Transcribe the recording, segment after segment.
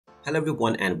Hello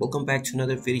everyone and welcome back to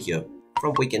another video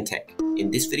from Wake&Tech.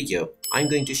 In this video, I'm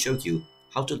going to show you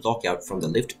how to log out from the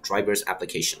Lyft Driver's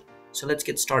application. So let's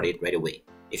get started right away.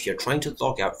 If you're trying to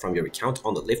log out from your account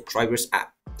on the Lyft Driver's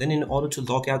app, then in order to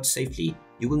log out safely,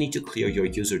 you will need to clear your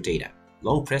user data.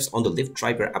 Long press on the Lyft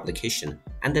Driver application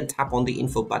and then tap on the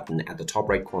info button at the top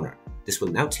right corner. This will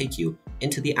now take you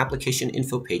into the application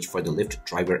info page for the Lyft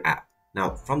Driver app.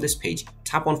 Now, from this page,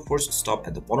 tap on Force Stop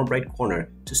at the bottom right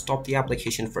corner to stop the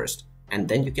application first, and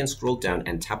then you can scroll down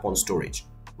and tap on Storage.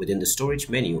 Within the Storage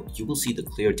menu, you will see the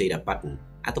Clear Data button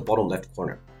at the bottom left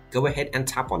corner. Go ahead and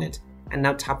tap on it, and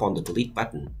now tap on the Delete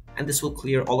button, and this will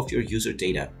clear all of your user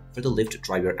data for the Lyft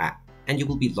Driver app, and you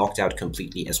will be logged out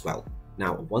completely as well.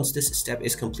 Now, once this step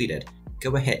is completed,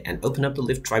 go ahead and open up the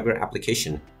Lyft Driver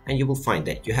application, and you will find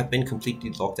that you have been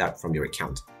completely logged out from your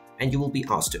account, and you will be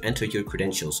asked to enter your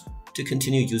credentials to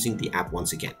continue using the app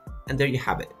once again. And there you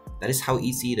have it. That is how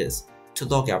easy it is to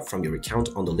log out from your account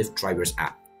on the Lyft Driver's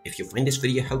app. If you find this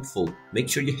video helpful, make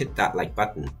sure you hit that like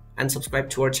button and subscribe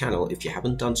to our channel if you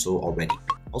haven't done so already.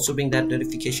 Also ring that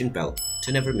notification bell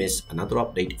to never miss another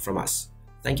update from us.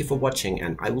 Thank you for watching,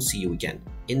 and I will see you again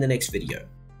in the next video.